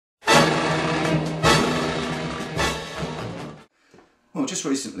Well, just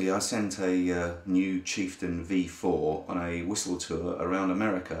recently I sent a new Chieftain V4 on a whistle tour around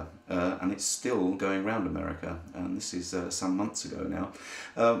America, and it's still going around America, and this is some months ago now.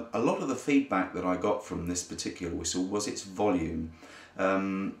 A lot of the feedback that I got from this particular whistle was its volume.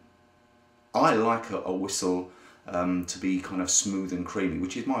 I like a whistle to be kind of smooth and creamy,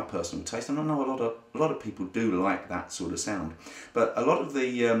 which is my personal taste, and I know a lot of people do like that sort of sound. But a lot of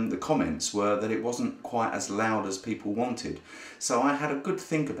the comments were that it wasn't quite as loud as people wanted. So I had a good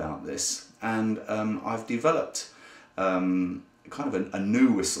think about this, and I've developed kind of a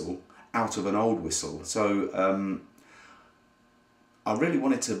new whistle out of an old whistle. So I really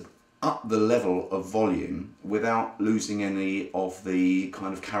wanted to up the level of volume without losing any of the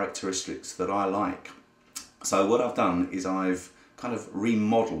kind of characteristics that I like. So what I've done is I've kind of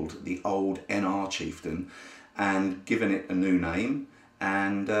remodeled the old NR Chieftain and given it a new name,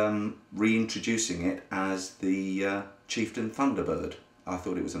 and reintroducing it as the Chieftain Thunderbird. I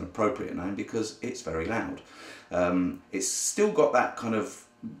thought it was an appropriate name because it's very loud. It's still got that kind of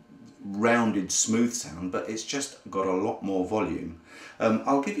rounded smooth sound, but it's just got a lot more volume.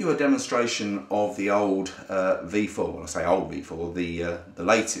 I'll give you a demonstration of the old V4. Well, I say old V4, the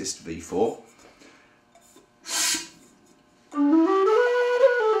latest V4.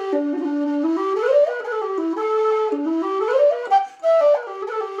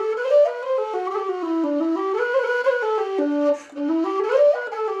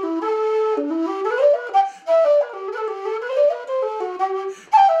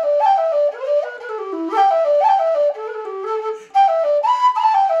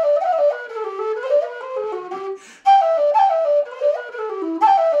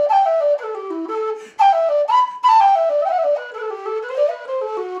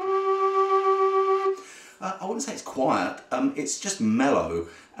 I wouldn't say it's quiet, it's just mellow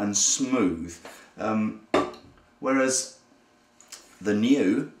and smooth, whereas the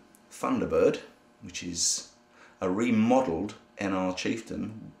new Thunderbird, which is a remodelled NR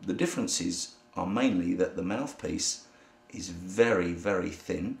Chieftain, the differences are mainly that the mouthpiece is very, very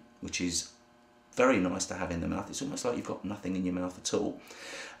thin, which is very nice to have in the mouth. It's almost like you've got nothing in your mouth at all.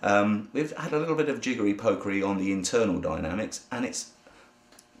 We've had a little bit of jiggery-pokery on the internal dynamics, and it's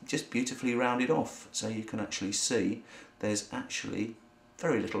just beautifully rounded off, so you can actually see there's actually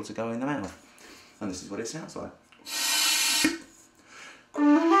very little to go in the mouth. And this is what it sounds like.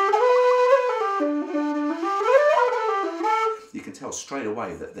 You can tell straight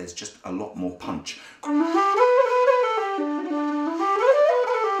away that there's just a lot more punch.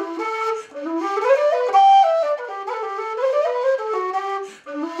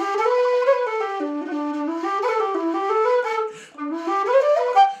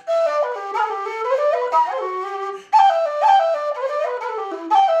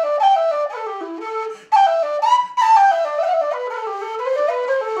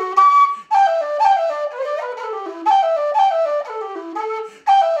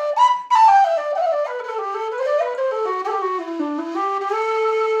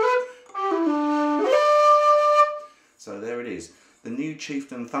 So there it is, the new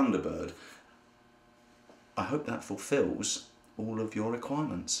Chieftain Thunderbird. I hope that fulfills all of your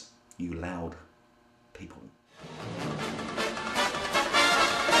requirements, you loud people.